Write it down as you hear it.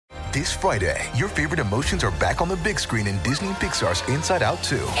This Friday, your favorite emotions are back on the big screen in Disney and Pixar's Inside Out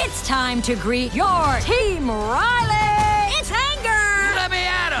 2. It's time to greet your Team Riley. It's anger. Let me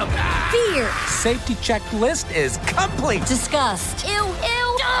at him. Fear. Safety checklist is complete. Disgust. Ew,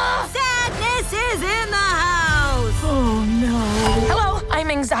 ew. Sadness is in the house. Oh, no. Hello, I'm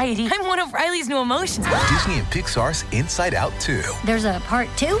anxiety. I'm one of Riley's new emotions. Disney and Pixar's Inside Out 2. There's a part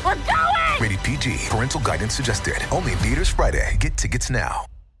 2? We're going! Rated PG. Parental guidance suggested. Only in theaters Friday. Get tickets now.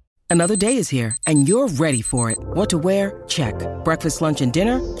 Another day is here, and you're ready for it. What to wear? Check. Breakfast, lunch, and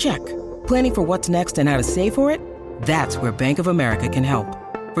dinner? Check. Planning for what's next and how to save for it? That's where Bank of America can help.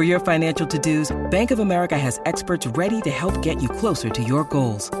 For your financial to-dos, Bank of America has experts ready to help get you closer to your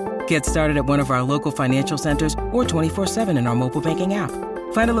goals. Get started at one of our local financial centers or 24/7 in our mobile banking app.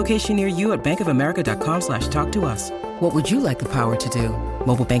 Find a location near you at bankofamerica.com/talktous. What would you like the power to do?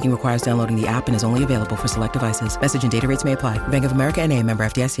 Mobile banking requires downloading the app and is only available for select devices. Message and data rates may apply. Bank of America N.A., member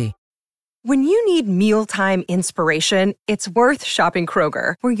FDIC. When you need mealtime inspiration, it's worth shopping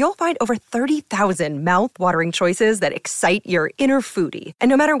Kroger, where you'll find over 30,000 mouth-watering choices that excite your inner foodie. And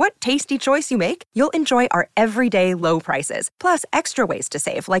no matter what tasty choice you make, you'll enjoy our everyday low prices, plus extra ways to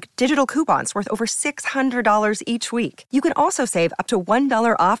save, like digital coupons worth over $600 each week. You can also save up to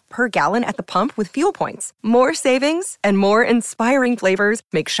 $1 off per gallon at the pump with fuel points. More savings and more inspiring flavors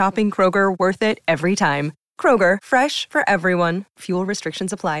make shopping Kroger worth it every time. Kroger, fresh for everyone. Fuel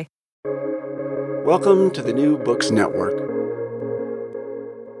restrictions apply. Welcome to the New Books Network.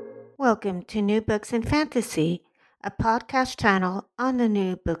 Welcome to New Books in Fantasy, a podcast channel on the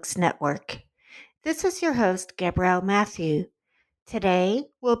New Books Network. This is your host, Gabrielle Matthew. Today,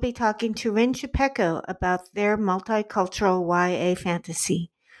 we'll be talking to Rin Chupeco about their multicultural YA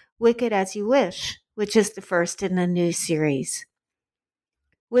fantasy, Wicked As You Wish, which is the first in the new series.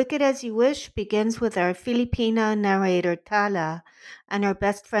 Wicked As You Wish begins with our Filipina narrator Tala and her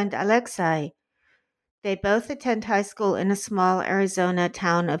best friend Alexei. They both attend high school in a small Arizona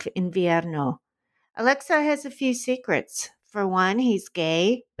town of Invierno. Alexei has a few secrets. For one, he's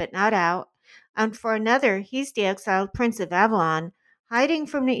gay, but not out. And for another, he's the exiled Prince of Avalon, hiding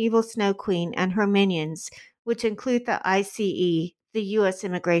from the evil Snow Queen and her minions, which include the ICE, the U.S.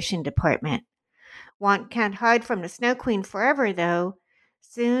 Immigration Department. Want can't hide from the Snow Queen forever, though.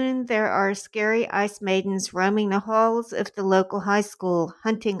 Soon there are scary ice maidens roaming the halls of the local high school,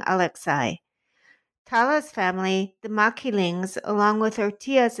 hunting Alexei. Tala's family, the Makilings, along with her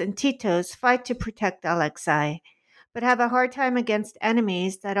tias and titos, fight to protect Alexei, but have a hard time against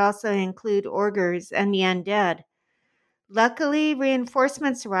enemies that also include Orgers and the undead. Luckily,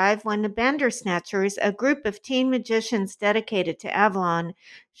 reinforcements arrive when the Bandersnatchers, a group of teen magicians dedicated to Avalon,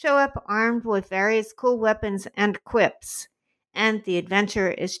 show up armed with various cool weapons and quips, and the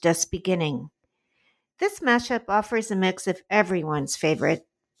adventure is just beginning. This mashup offers a mix of everyone's favorite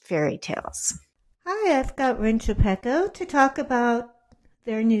fairy tales. Hi, I've got Rin Chupeco to talk about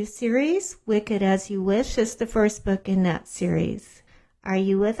their new series. Wicked As You Wish is the first book in that series. Are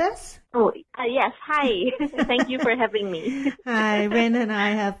you with us? Oh, yes. Hi. Thank you for having me. Hi, Rin and I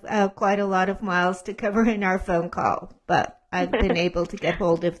have quite a lot of miles to cover in our phone call, but I've been able to get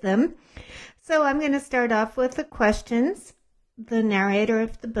hold of them. So I'm going to start off with the questions. The narrator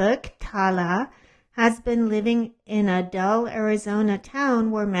of the book, Tala, has been living in a dull Arizona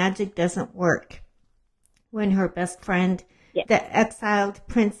town where magic doesn't work. When her best friend, the exiled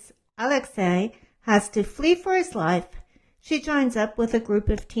Prince Alexei, has to flee for his life, she joins up with a group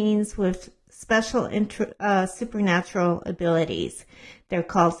of teens with special supernatural abilities. They're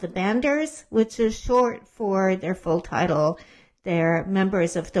called the Banders, which is short for their full title. They're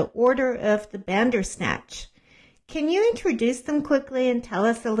members of the Order of the Bandersnatch. Can you introduce them quickly and tell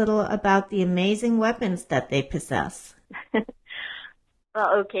us a little about the amazing weapons that they possess?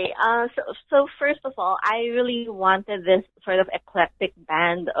 Well, okay. So first of all, I really wanted this sort of eclectic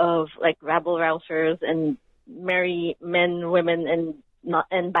band of like rabble-rousers and merry men, women, and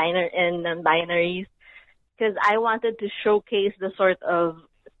non-binaries, because I wanted to showcase the sort of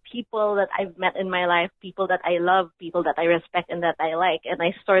people that I've met in my life, people that I love, people that I respect and that I like, and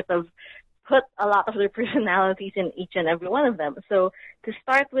I sort of put a lot of their personalities in each and every one of them. So to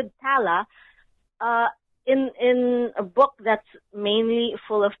start with Tala, in a book that's mainly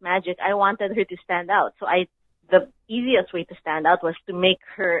full of magic, I wanted her to stand out. So the easiest way to stand out was to make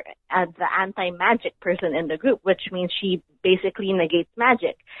her the anti-magic person in the group, which means she basically negates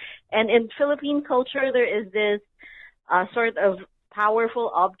magic. And in Philippine culture, there is this sort of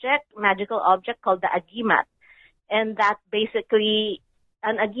powerful magical object called the agimat. And that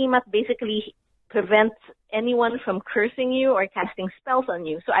an agimat basically prevents anyone from cursing you or casting spells on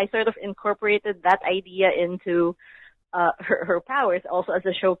you. So I sort of incorporated that idea into her powers, also as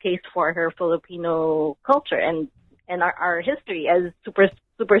a showcase for her Filipino culture and our history as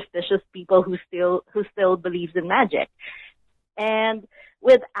superstitious people who still believes in magic. And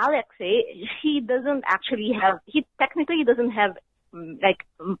with Alexei, he technically doesn't have like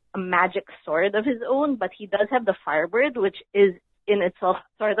a magic sword of his own, but he does have the Firebird, which is in itself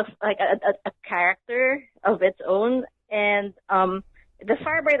sort of like a character of its own. And the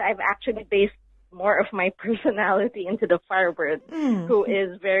Firebird, I've actually based more of my personality into the Firebird, who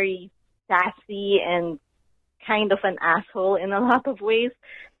is very sassy and kind of an asshole in a lot of ways.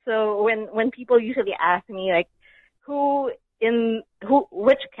 So when people usually ask me like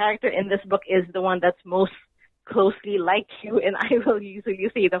which character in this book is the one that's most closely like you, and I will usually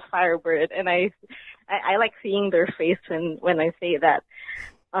say the Firebird, and I like seeing their face when I say that.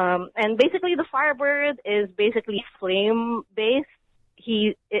 And basically the Firebird is basically flame based.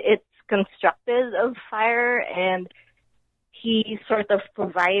 It's constructed of fire, and he sort of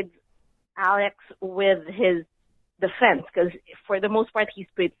provides Alex with his defense, because for the most part he's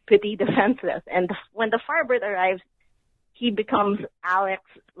pretty defenseless. And when the Firebird arrives, he becomes Alex.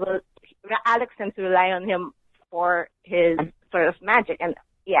 Alex tends to rely on him for his sort of magic and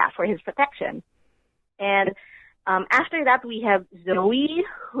for his protection. And after that we have Zoe,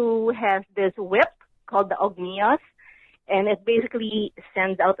 who has this whip called the Ognios, and it basically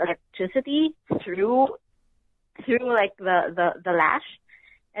sends out electricity through like the lash.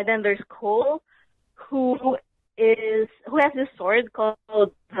 And then there's Cole, who has this sword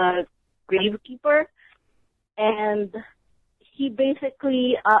called the Gravekeeper, and he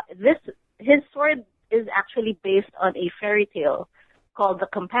basically his sword is actually based on a fairy tale called The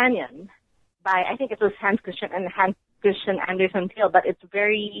Companion by, I think it was Hans Christian Andersen tale, but it's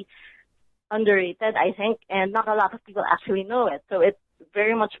very underrated, I think, and not a lot of people actually know it. So it's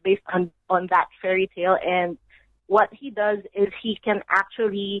very much based on that fairy tale. And what he does is he can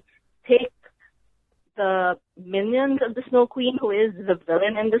actually take the minions of the Snow Queen, who is the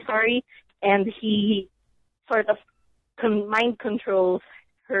villain in the story, and he sort of mind controls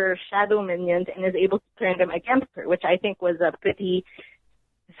her shadow minions and is able to turn them against her, which I think was a pretty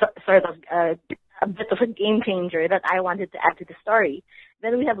sort of a bit of a game changer that I wanted to add to the story.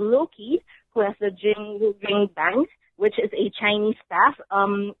 Then we have Loki, who has the Jing Ring Bang, which is a Chinese staff.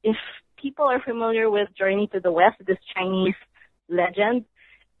 If people are familiar with Journey to the West, this Chinese legend,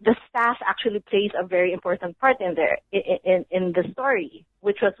 the staff actually plays a very important part in the story,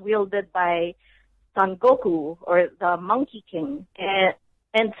 which was wielded by Son Goku, or the Monkey King, and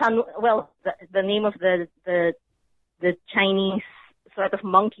the name of the Chinese sort of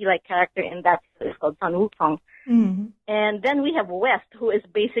monkey-like character in that is called Sun Wukong. Mm-hmm. And then we have West, who is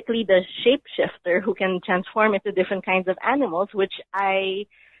basically the shapeshifter who can transform into different kinds of animals, which I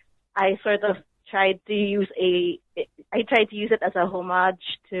sort of tried to use it as a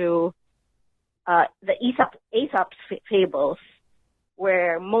homage to the Aesop's fables,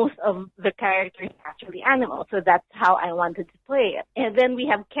 where most of the characters are actually animals. So that's how I wanted to play it. And then we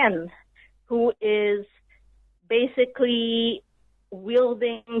have Ken, who is basically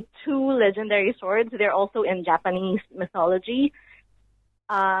wielding two legendary swords. They're also in Japanese mythology.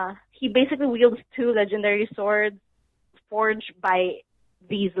 He basically wields two legendary swords forged by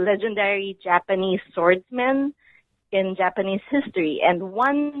these legendary Japanese swordsmen in Japanese history. And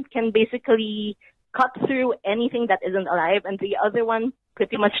one can basically cut through anything that isn't alive, and the other one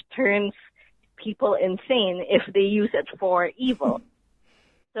pretty much turns people insane if they use it for evil.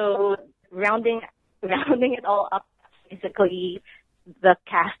 So rounding it all up, basically the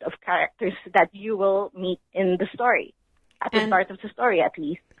cast of characters that you will meet in the story, at the start of the story at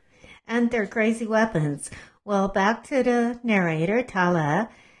least. And their crazy weapons. Well, back to the narrator, Tala.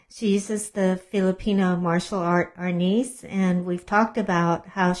 She uses the Filipino martial art arnis, and we've talked about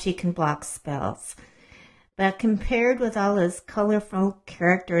how she can block spells. But compared with all those colorful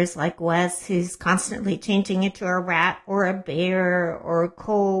characters like Wes, who's constantly changing into a rat or a bear, or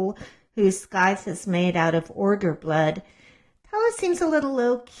Cole, whose scythe is made out of order blood, Tala seems a little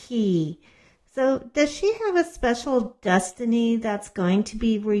low-key. So does she have a special destiny that's going to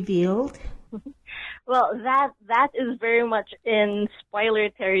be revealed? Well, that is very much in spoiler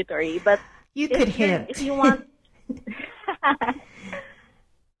territory, but you could hint. If you want,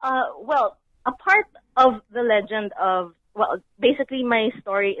 well, a part of the legend of, basically my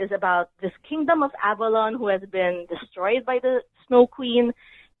story is about this kingdom of Avalon who has been destroyed by the Snow Queen,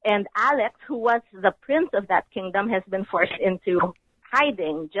 and Alex, who was the prince of that kingdom, has been forced into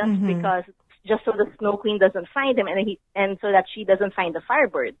hiding just so the Snow Queen doesn't find him, and so that she doesn't find the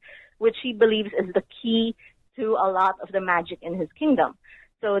Firebird, which he believes is the key to a lot of the magic in his kingdom.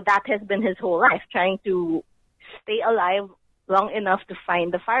 So that has been his whole life, trying to stay alive long enough to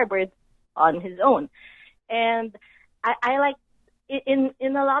find the Firebird on his own. And I like, in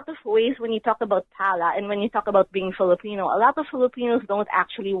a lot of ways, when you talk about Tala and when you talk about being Filipino, a lot of Filipinos don't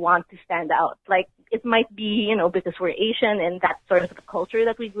actually want to stand out. Like, it might be, because we're Asian and that's sort of the culture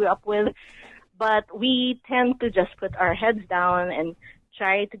that we grew up with, but we tend to just put our heads down and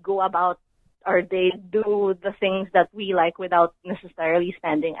try to go about our day, do the things that we like without necessarily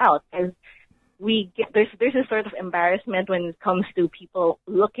standing out. As there's a sort of embarrassment when it comes to people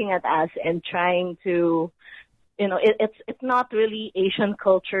looking at us and trying to, it's not really Asian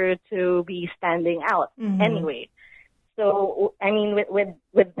culture to be standing out anyway. So, I mean,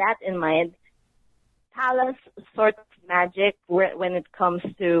 with that in mind, Tala's sort of magic when it comes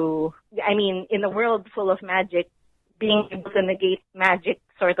to, I mean, in a world full of magic, being able to negate magic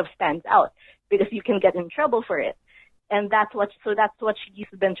sort of stands out because you can get in trouble for it. And that's what she's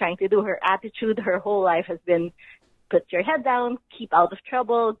been trying to do. Her attitude, her whole life has been put your head down, keep out of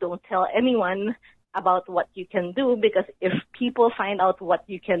trouble, don't tell anyone about what you can do, because if people find out what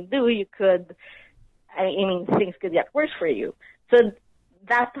you can do, things could get worse for you. So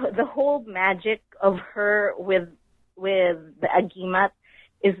that the whole magic of her with the Agimat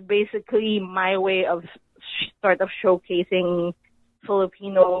is basically my way of sort of showcasing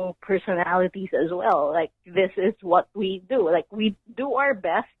Filipino personalities as well. Like, this is what we do. Like, we do our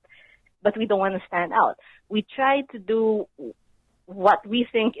best, but we don't want to stand out. We try to do what we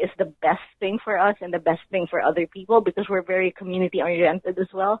think is the best thing for us and the best thing for other people because we're very community-oriented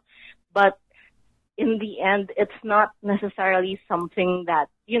as well. But in the end, it's not necessarily something that,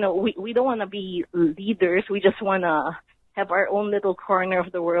 we don't want to be leaders. We just want to have our own little corner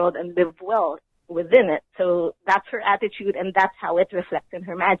of the world and live well within it. So that's her attitude, and that's how it reflects in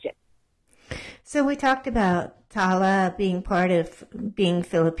her magic. So we talked about Tala being part of being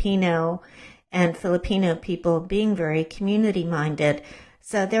Filipino and Filipino people being very community-minded.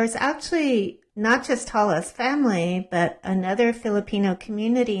 So there's actually not just Tala's family, but another Filipino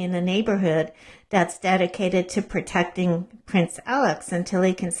community in the neighborhood that's dedicated to protecting Prince Alex until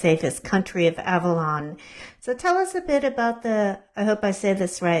he can save his country of Avalon. So tell us a bit about I hope I say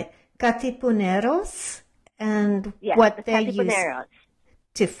this right, Katipuneros and what they use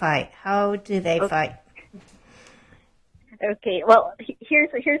to fight. How do they fight? Okay, well,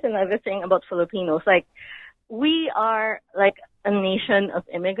 here's another thing about Filipinos. Like, we are like a nation of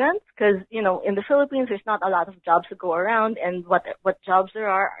immigrants because, in the Philippines, there's not a lot of jobs to go around, and what jobs there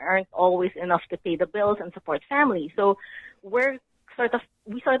aren't always enough to pay the bills and support families. So we sort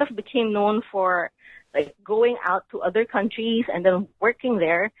of became known for like going out to other countries and then working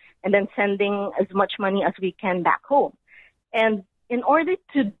there and then sending as much money as we can back home. And in order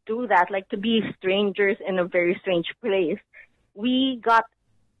to do that, like to be strangers in a very strange place, we got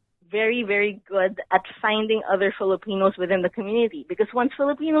very, very good at finding other Filipinos within the community. Because once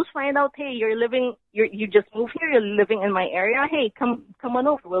Filipinos find out, hey, you just moved here, you're living in my area, hey, come on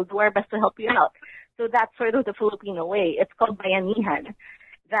over, we'll do our best to help you out. So that's sort of the Filipino way. It's called bayanihan.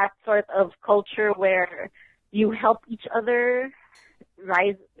 That sort of culture where you help each other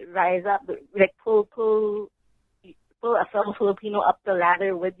rise up, like pull a fellow Filipino up the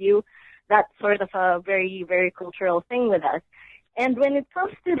ladder with you. That's sort of a very, very cultural thing with us. And when it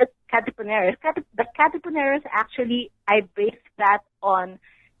comes to the Katipuneros, actually, I based that on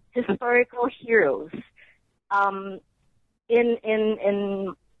historical heroes.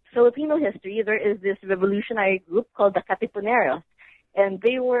 In Filipino history, there is this revolutionary group called the Katipuneros, and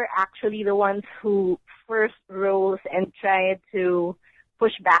they were actually the ones who first rose and tried to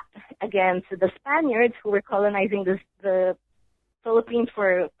push back against the Spaniards who were colonizing the Philippines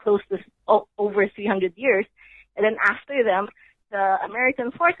for close to over 300 years. And then after them, the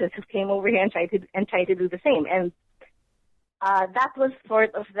American forces who came over here and tried to do the same. And that was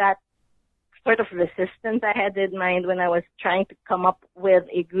sort of resistance I had in mind when I was trying to come up with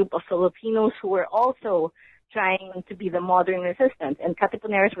a group of Filipinos who were also trying to be the modern resistance. And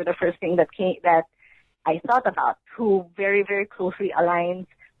Katipuneros were the first thing that I thought about, who very, very closely aligns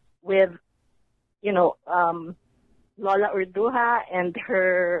with, Lola Urduja and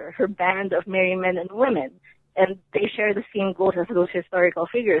her band of merry men and women. And they share the same goals as those historical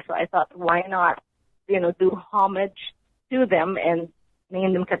figures. So I thought, why not, do homage to them and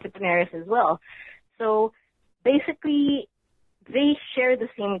name them Katipuneros as well. So basically, they share the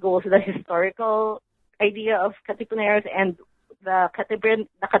same goals, the historical idea of Katipuneros and the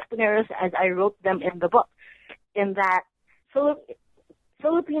Katipuneros as I wrote them in the book, in that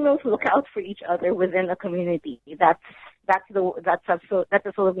Filipinos look out for each other within a community. That's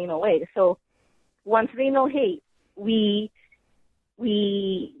a Filipino way. So once they know, hey, we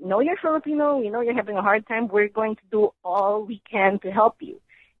we know you're Filipino, we know you're having a hard time, we're going to do all we can to help you.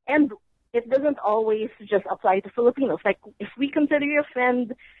 And it doesn't always just apply to Filipinos. Like, if we consider you a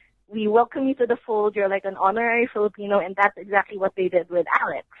friend, we welcome you to the fold, you're like an honorary Filipino, and that's exactly what they did with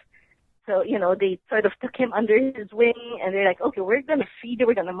Alex. So, they sort of took him under his wing, and they're like, okay, we're going to feed you,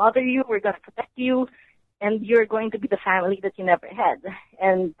 we're going to mother you, we're going to protect you, and you're going to be the family that you never had.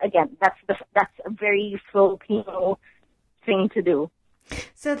 And again, that's a very Filipino thing to do.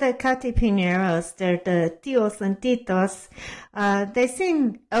 So the Katipuneros, they're the tios and titos. They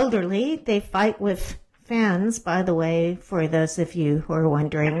seem elderly. They fight with fans, by the way, for those of you who are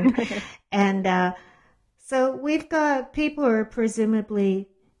wondering. And so we've got people who are presumably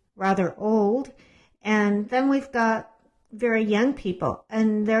rather old, and then we've got very young people,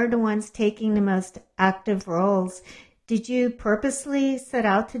 and they're the ones taking the most active roles. Did you purposely set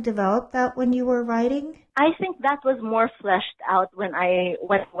out to develop that when you were writing? I think that was more fleshed out when I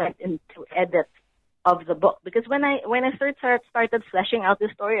went into edit of the book, because when I started fleshing out the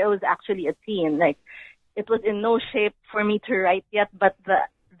story, I was actually a teen. Like, it was in no shape for me to write yet, but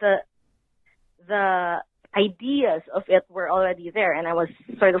the ideas of it were already there, and I was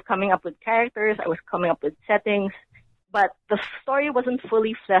sort of coming up with characters, I was coming up with settings, but the story wasn't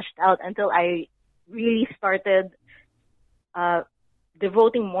fully fleshed out until I really started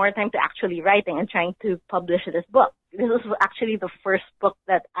devoting more time to actually writing and trying to publish this book. This was actually the first book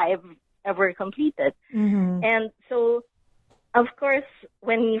that I've ever completed. Mm-hmm. And so, of course,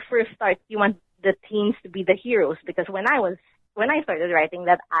 when you first start, you want the teens to be the heroes, because when I started writing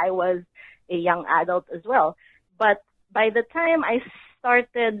that, I was a young adult as well. But by the time I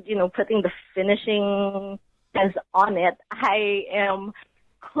started, putting the finishing touches on it, I am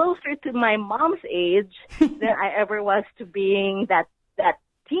closer to my mom's age than I ever was to being that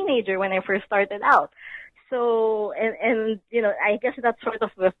teenager when I first started out. So, and I guess that's sort of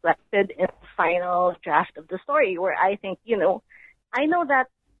reflected in the final draft of the story, where I think, I know that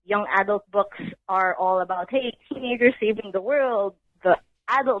young adult books are all about, hey, teenagers saving the world, the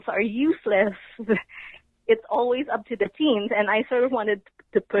adults are useless. It's always up to the teens, and I sort of wanted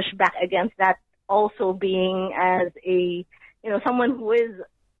to push back against that, also being as a, someone who is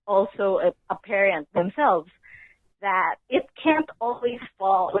also a parent themselves, that it can't always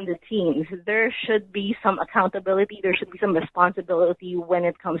fall on the teens. There should be some accountability, there should be some responsibility when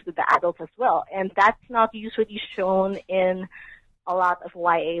it comes to the adults as well, and that's not usually shown in a lot of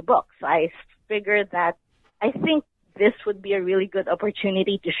YA books. I figured that I think this would be a really good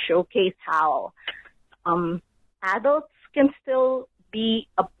opportunity to showcase how adults can still be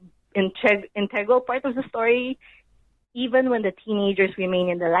an integral part of the story, even when the teenagers remain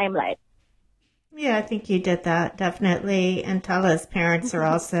in the limelight. Yeah, I think you did that, definitely. And Tala's parents are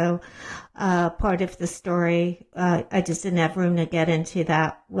also part of the story. I just didn't have room to get into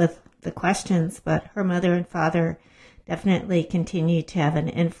that with the questions, but her mother and father definitely continue to have an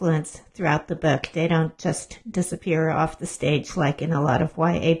influence throughout the book. They don't just disappear off the stage like in a lot of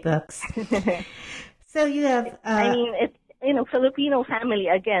YA books. So you have... it's, Filipino family,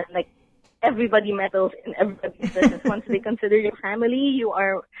 again, like, everybody meddles in everybody's business. Once they consider your family, you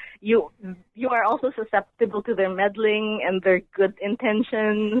are also susceptible to their meddling and their good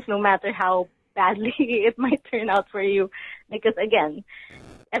intentions, no matter how badly it might turn out for you. Because again,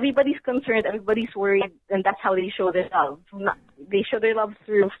 everybody's concerned, everybody's worried, and that's how they show their love. They show their love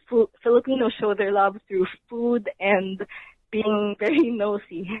through food. Filipinos show their love through food and being very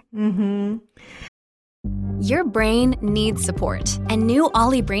nosy. Mm-hmm. Your brain needs support, and new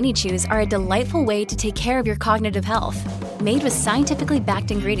Ollie Brainy Chews are a delightful way to take care of your cognitive health. Made with scientifically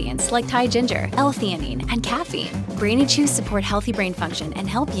backed ingredients like Thai ginger, L-theanine, and caffeine, Brainy Chews support healthy brain function and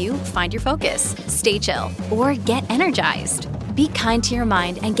help you find your focus, stay chill, or get energized. Be kind to your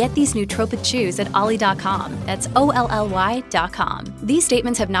mind and get these nootropic chews at ollie.com. That's OLLY.com. These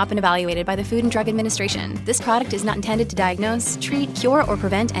statements have not been evaluated by the Food and Drug Administration. This product is not intended to diagnose, treat, cure, or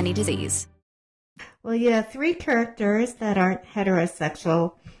prevent any disease. Well, you have 3 characters that aren't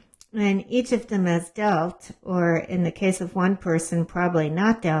heterosexual, and each of them has dealt, or in the case of one person, probably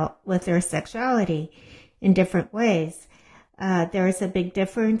not dealt with their sexuality in different ways. There is a big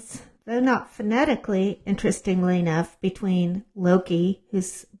difference, though not phonetically, interestingly enough, between Loki,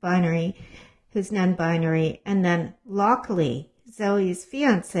 who's non-binary, and then Lockley, Zoe's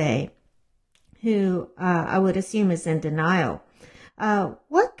fiancé, who I would assume is in denial.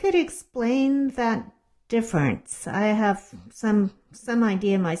 What could explain that difference? I have some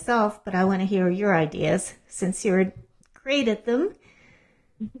idea myself, but I want to hear your ideas since you created them.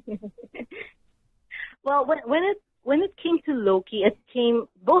 Well, when it when it came to Loki,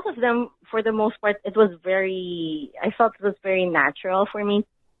 both of them, for the most part, I felt it was very natural for me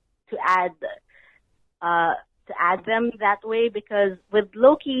to add them that way, because with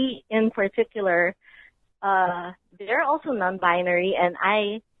Loki in particular, they're also non-binary and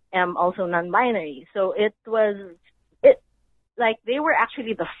I am also non-binary. So they were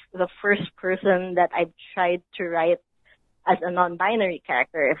actually the first person that I tried to write as a non-binary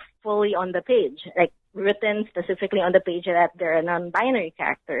character, fully on the page, like written specifically on the page that they're a non-binary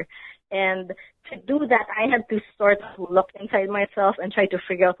character. And to do that, I had to sort of look inside myself and try to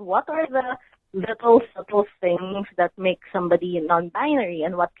figure out what are the little subtle things that make somebody non-binary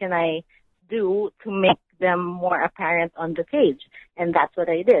and what can I do to make them more apparent on the page. And that's what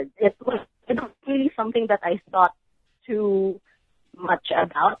I did. It was really something that I thought too much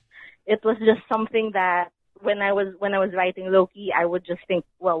about. It was just something that when I was writing Loki, I would just think,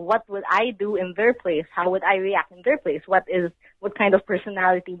 well, what would I do in their place? How would I react in their place? What kind of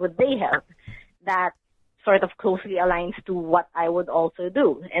personality would they have that sort of closely aligns to what I would also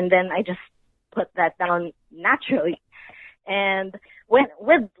do? And then I just put that down naturally. And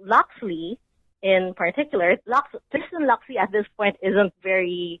with Locksley in particular, Tristan Locksley at this point isn't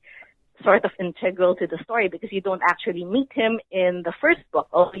very sort of integral to the story because you don't actually meet him in the first book,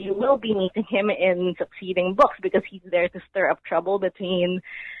 although you will be meeting him in succeeding books because he's there to stir up trouble between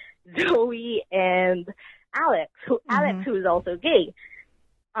Zoe and Alex, who is also gay.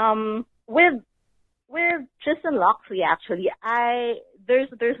 With Tristan Locksley, actually,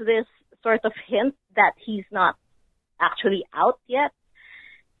 there's this sort of hint that he's not actually out yet,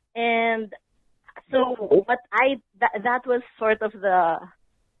 and so that was sort of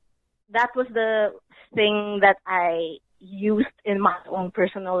that was the thing that I used in my own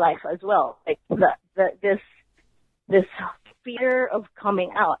personal life as well. Like this fear of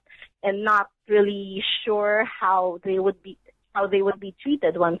coming out and not really sure how they would be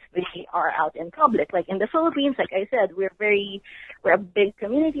treated once they are out in public. Like in the Philippines, like I said, we're a big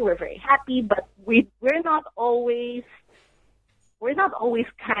community, we're very happy, but we're not always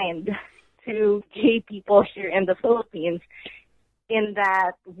kind to gay people here in the Philippines, in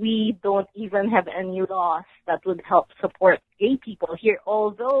that we don't even have any laws that would help support gay people here,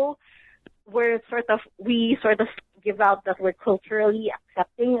 although we sort of give out that we're culturally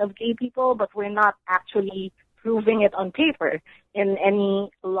accepting of gay people, but we're not actually proving it on paper in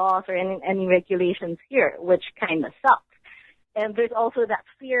any laws or in any regulations here, which kind of sucks. And there's also that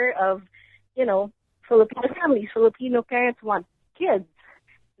fear of, Filipino families, Filipino parents want kids.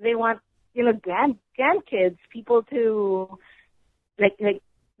 They want, grandkids, people to, like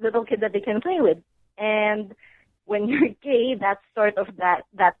little kids that they can play with. And when you're gay, that's sort of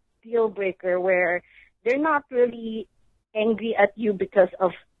that deal breaker where they're not really angry at you because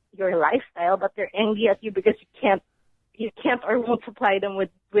of your lifestyle, but they're angry at you because you can't or won't supply them with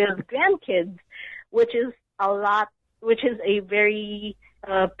grandkids, which is a very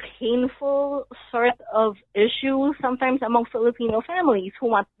painful sort of issue sometimes among Filipino families who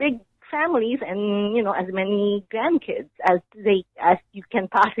want big families and, as many grandkids as you can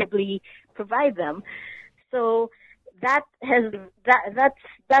possibly provide them. So that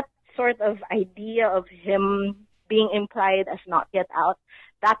sort of idea of him being implied as not yet out,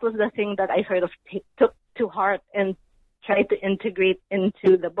 that was the thing that I sort of took to heart and tried to integrate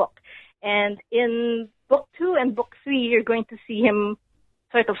into the book. And in book 2 and book 3, you're going to see him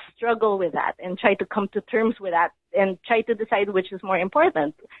sort of struggle with that and try to come to terms with that and try to decide which is more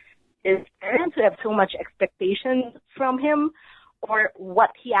important. His parents who have so much expectation from him, or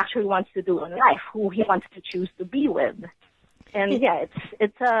what he actually wants to do in life, who he wants to choose to be with. And yeah,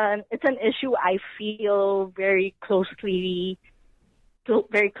 it's an issue I feel very closely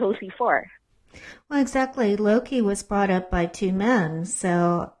for. Well, exactly. Loki was brought up by two men,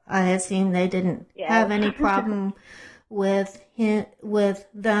 so I assume they didn't have any problem with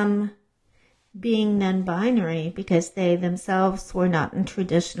them being non-binary because they themselves were not in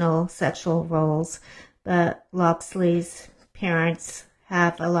traditional sexual roles. But Locksley's parents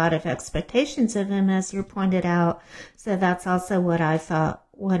have a lot of expectations of him, as you pointed out. So that's also what I thought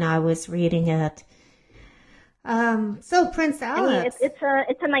when I was reading it. So Prince Alex, it's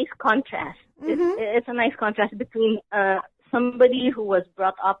a nice contrast. Mm-hmm. It's a nice contrast between somebody who was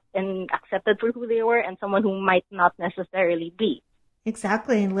brought up and accepted for who they were and someone who might not necessarily be.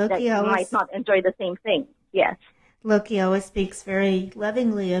 Exactly, and Loki might not enjoy the same thing. Yes, Loki always speaks very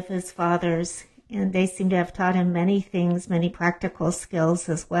lovingly of his fathers, and they seem to have taught him many things, many practical skills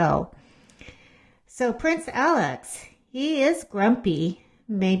as well. So Prince Alex, he is grumpy,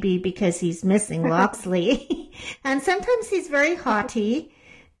 maybe because he's missing Locksley, and sometimes he's very haughty.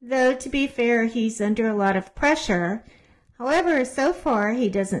 Though, to be fair, he's under a lot of pressure. However, so far, he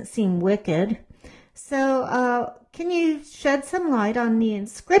doesn't seem wicked. So, can you shed some light on the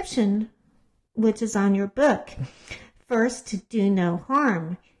inscription which is on your book? First, do no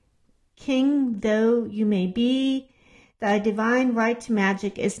harm. King though you may be, thy divine right to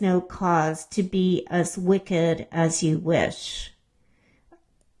magic is no cause to be as wicked as you wish.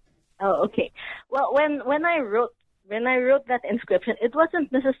 Oh, okay. Well, when I wrote that inscription, it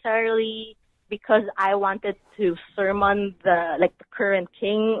wasn't necessarily because I wanted to sermon the current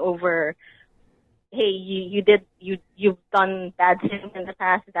king over, hey, you've done bad things in the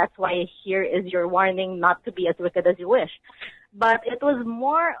past. That's why here is your warning not to be as wicked as you wish. But it was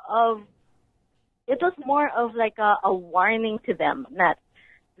more of like a warning to them that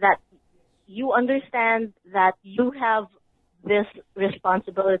you understand that you have this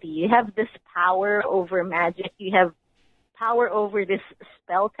responsibility. You have this power over magic. You have power over this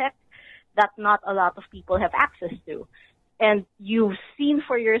spell tech that not a lot of people have access to. And you've seen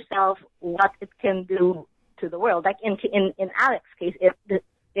for yourself what it can do to the world. Like in Alex's case,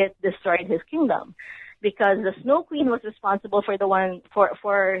 it destroyed his kingdom because the Snow Queen was responsible for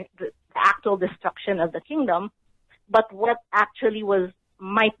the actual destruction of the kingdom. But what actually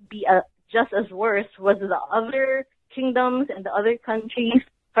might be just as worse was the other kingdoms and the other countries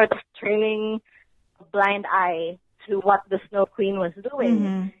sort of turning a blind eye to what the Snow Queen was doing.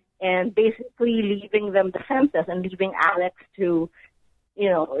 Mm-hmm. And basically leaving them defenseless and leaving Alex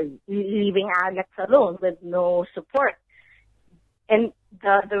alone with no support. And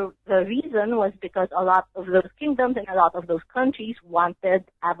the reason was because a lot of those kingdoms and a lot of those countries wanted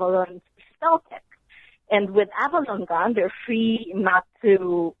Avalon's spell tech. And with Avalon gone, they're free not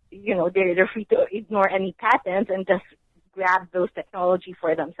to, they're free to ignore any patents and just grab those technology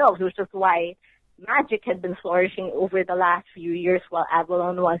for themselves, which is why magic had been flourishing over the last few years while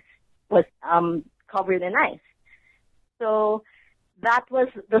Avalon was covered in ice. So that was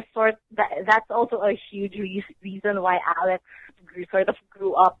that's also a huge reason why Alex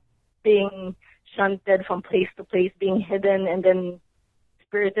grew up being shunted from place to place, being hidden and then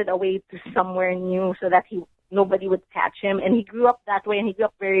spirited away to somewhere new so that nobody would catch him. And he grew up that way, and he grew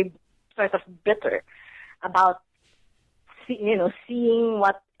up very sort of bitter about seeing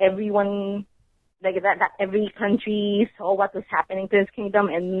what everyone that every country saw what was happening to his kingdom,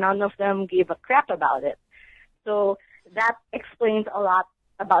 and none of them gave a crap about it. So that explains a lot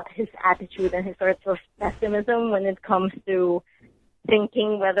about his attitude and his sort of pessimism when it comes to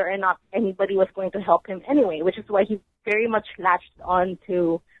thinking whether or not anybody was going to help him anyway, which is why he very much latched on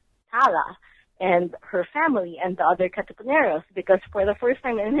to Tala and her family and the other Katipuneros, because for the first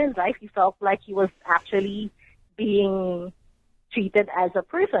time in his life, he felt like he was actually being treated as a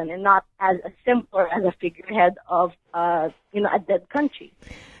person and not as a simp or as a figurehead of a dead country.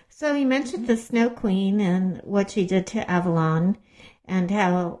 So you mentioned the Snow Queen and what she did to Avalon, and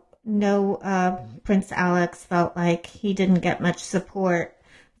how Prince Alex felt like he didn't get much support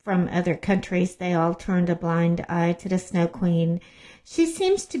from other countries. They all turned a blind eye to the Snow Queen. She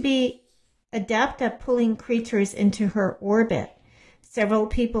seems to be adept at pulling creatures into her orbit. Several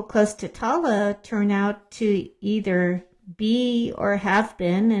people close to Tala turn out to either be or have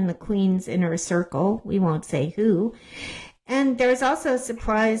been in the Queen's inner circle. We won't say who. And there's also a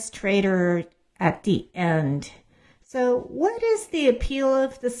surprise traitor at the end. So what is the appeal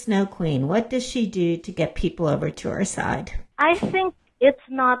of the Snow Queen? What does she do to get people over to her side? I think it's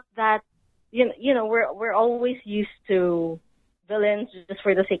not that, we're always used to villains just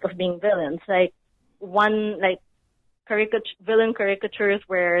for the sake of being villains. Villain caricatures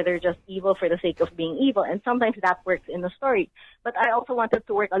where they're just evil for the sake of being evil, and sometimes that works in the story. But I also wanted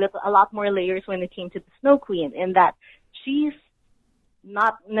to work a lot more layers when it came to the Snow Queen, in that she's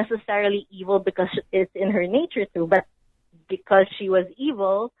not necessarily evil because it's in her nature to, but because she was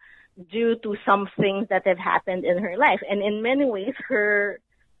evil due to some things that have happened in her life. And in many ways, her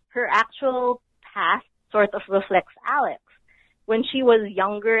actual past sort of reflects Alex. When she was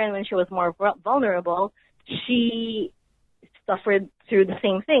younger and when she was more vulnerable, she suffered through the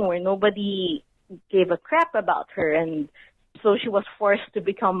same thing where nobody gave a crap about her. And so she was forced to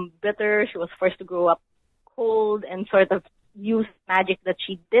become bitter. She was forced to grow up cold and sort of use magic that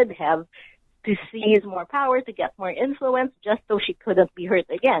she did have to seize more power, to get more influence, just so she couldn't be hurt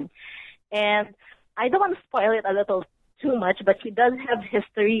again. And I don't want to spoil it a little too much, but she does have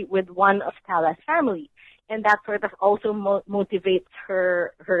history with one of Tala's family. And that sort of also motivates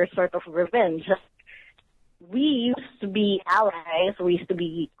her sort of revenge. We used to be allies, we used to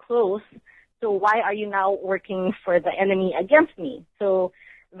be close, so why are you now working for the enemy against me? So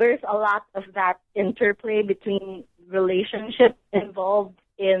there's a lot of that interplay between relationships involved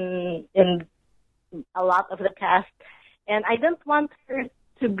in a lot of the cast, and I didn't want her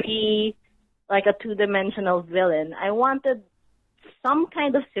to be like a two-dimensional villain. I wanted some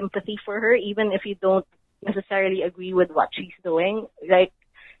kind of sympathy for her, even if you don't necessarily agree with what she's doing. Like,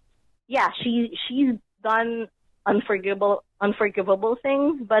 yeah, she's done unforgivable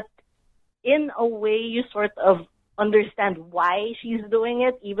things, but in a way you sort of understand why she's doing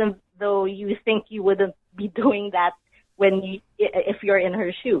it, even though you think you wouldn't be doing that if you're in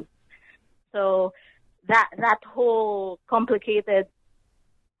her shoes. So that whole complicated,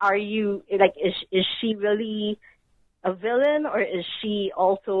 are you like, is she really a villain, or is she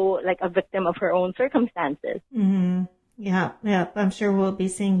also like a victim of her own circumstances? Mm-hmm. Yeah. I'm sure we'll be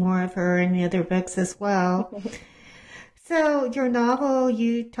seeing more of her in the other books as well. So your novel,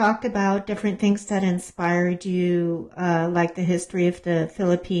 you talked about different things that inspired you, like the history of the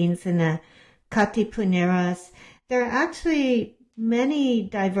Philippines and the Katipuneras. There are actually many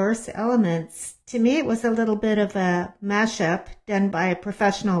diverse elements. To me, it was a little bit of a mashup done by a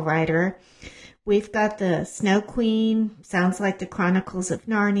professional writer. We've got the Snow Queen, sounds like the Chronicles of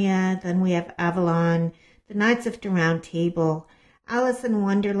Narnia. Then we have Avalon, the Knights of the Round Table, Alice in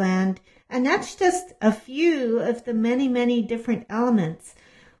Wonderland, and that's just a few of the many, many different elements.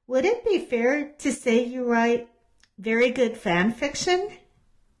 Would it be fair to say you write very good fan fiction?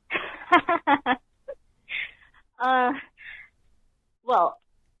 Well,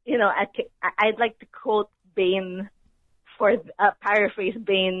 I'd like to quote Bane paraphrase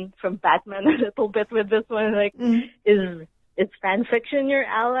Bane from Batman a little bit with this one. Like, is fan fiction your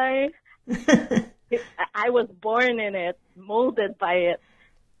ally? I was born in it, molded by it.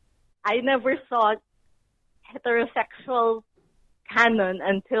 I never saw heterosexual canon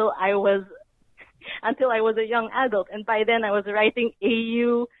until I was a young adult, and by then I was writing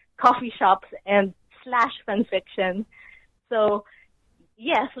AU coffee shops and / fan fiction. So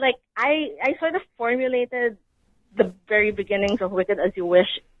yes, like I sort of formulated the very beginnings of Wicked As You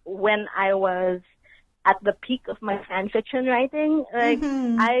Wish when I was at the peak of my fan fiction writing. Like,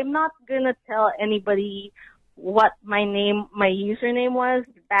 I'm not gonna tell anybody what my username was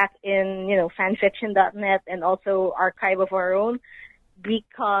back in, fanfiction.net and also Archive of Our Own,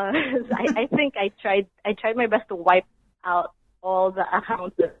 because I think I tried my best to wipe out all the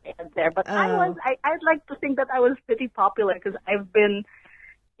accounts that I had there. But I'd like to think that I was pretty popular because I've been,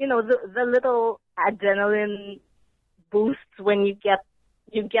 the little adrenaline boosts when you get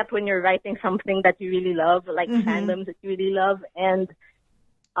when you're writing something that you really love, like fandoms that you really love, and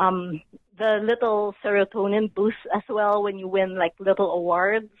the little serotonin boosts as well when you win like little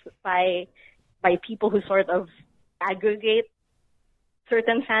awards by people who sort of aggregate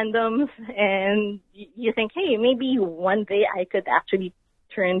certain fandoms, and you think, hey, maybe one day I could actually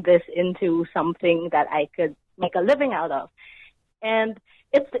turn this into something that I could make a living out of. And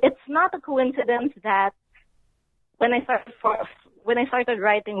it's not a coincidence that when I started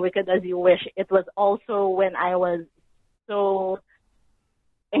writing Wicked As You Wish, it was also when I was so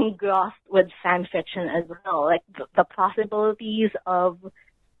engrossed with fan fiction as well. Like the possibilities of,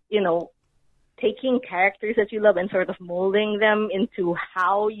 taking characters that you love and sort of molding them into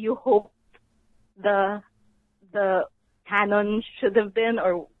how you hope the canon should have been,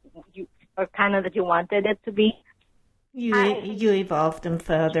 or canon that you wanted it to be. You evolve them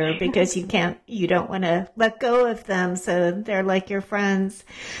further because you don't want to let go of them, so they're like your friends.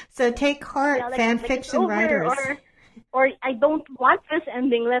 So take heart, fan fiction writers. Or I don't want this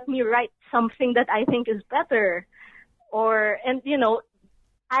ending, let me write something that I think is better.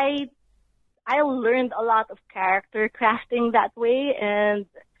 I learned a lot of character crafting that way, and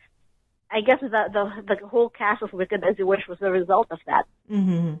I guess the whole cast of Wicked As You Wish was a result of that.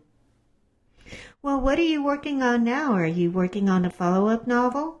 Mm-hmm. Well, what are you working on now? Are you working on a follow-up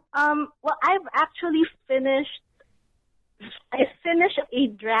novel? Well, I've actually finished a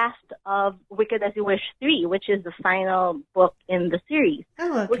draft of Wicked As You Wish 3, which is the final book in the series.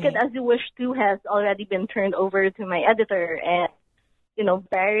 Oh, okay. Wicked As You Wish 2 has already been turned over to my editor, and,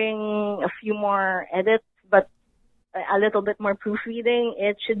 bearing a few more edits, but a little bit more proofreading,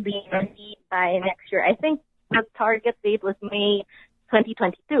 it should be ready by next year. I think the target date was May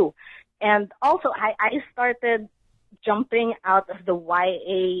 2022. And also, I started jumping out of the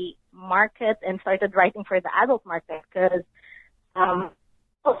YA market and started writing for the adult market because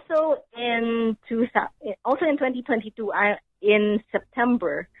also in 2022, in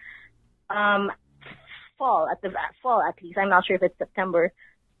September, fall at least, I'm not sure if it's September,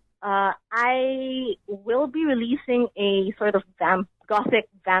 I will be releasing a sort of gothic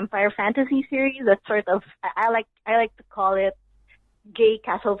vampire fantasy series that sort of, I like to call it gay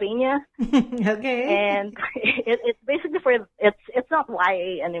Castlevania. Okay. And it's basically it's not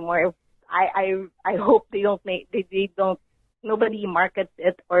YA anymore. I hope they don't nobody markets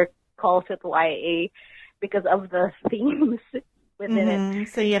it or calls it YA because of the themes within it.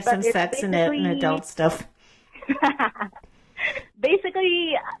 So you have some sex in it and adult stuff.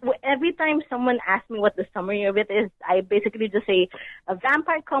 Basically, every time someone asks me what the summary of it is, I basically just say a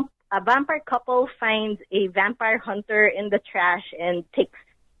vampire couple finds a vampire hunter in the trash and takes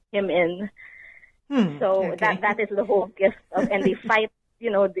him in. So okay. that is the whole gist of, and they fight.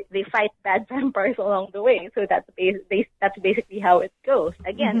 They fight bad vampires along the way. So that's basically how it goes.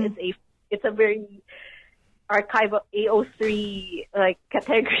 Again, it's a very archival AO3 like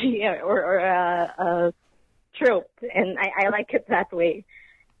category or a trope, and I like it that way.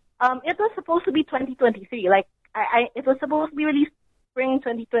 It was supposed to be 2023. Like it was supposed to be released spring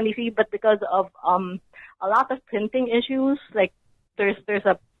 2023, but because of a lot of printing issues, like there's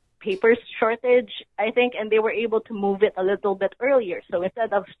a paper shortage, I think, and they were able to move it a little bit earlier. So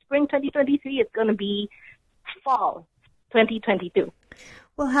instead of spring 2023, it's going to be fall 2022.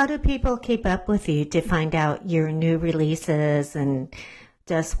 Well, how do people keep up with you to find out your new releases and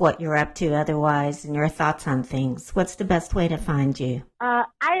just what you're up to otherwise and your thoughts on things? What's the best way to find you?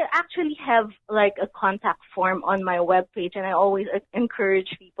 I actually have like a contact form on my webpage, and I always encourage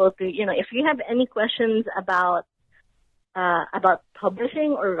people to, if you have any questions about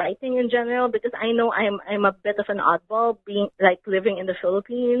publishing or writing in general, because I know I'm a bit of an oddball, being like living in the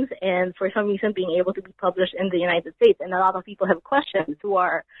Philippines and for some reason being able to be published in the United States. And a lot of people have questions who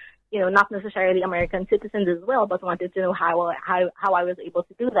are, not necessarily American citizens as well, but wanted to know how I was able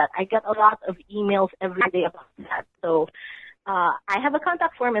to do that. I get a lot of emails every day about that. So I have a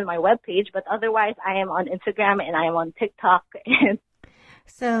contact form in my webpage, but otherwise I am on Instagram and I am on TikTok. And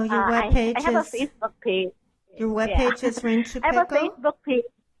so your webpage I have a Facebook page. Your webpage is Rin Chupeco? I have a Facebook page.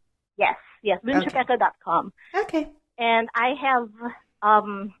 Yes, rinchupeco.com. Okay. And I have,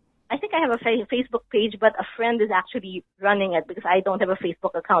 I think I have a Facebook page, but a friend is actually running it because I don't have a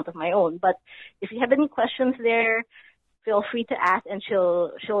Facebook account of my own. But if you have any questions there, feel free to ask, and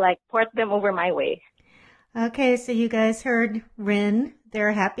she'll like port them over my way. Okay, so you guys heard Rin.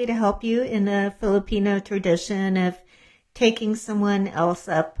 They're happy to help you in the Filipino tradition of taking someone else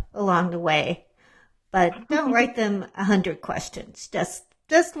up along the way. But don't write them 100 questions, just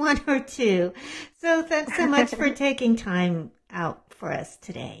one or two. So thanks so much for taking time out for us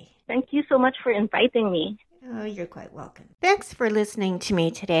today. Thank you so much for inviting me. Oh, you're quite welcome. Thanks for listening to me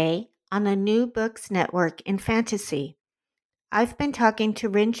today on the New Books Network in Fantasy. I've been talking to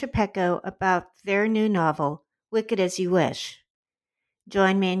Rin Chupeco about their new novel, Wicked as You Wish.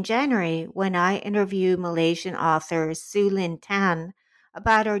 Join me in January when I interview Malaysian author Su Lin Tan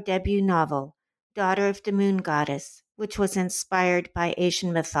about her debut novel, Daughter of the Moon Goddess, which was inspired by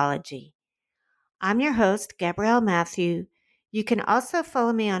Asian mythology. I'm your host, Gabrielle Matthew. You can also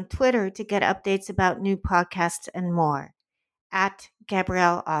follow me on Twitter to get updates about new podcasts and more,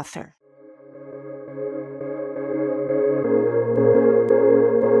 @GabrielleAuthor.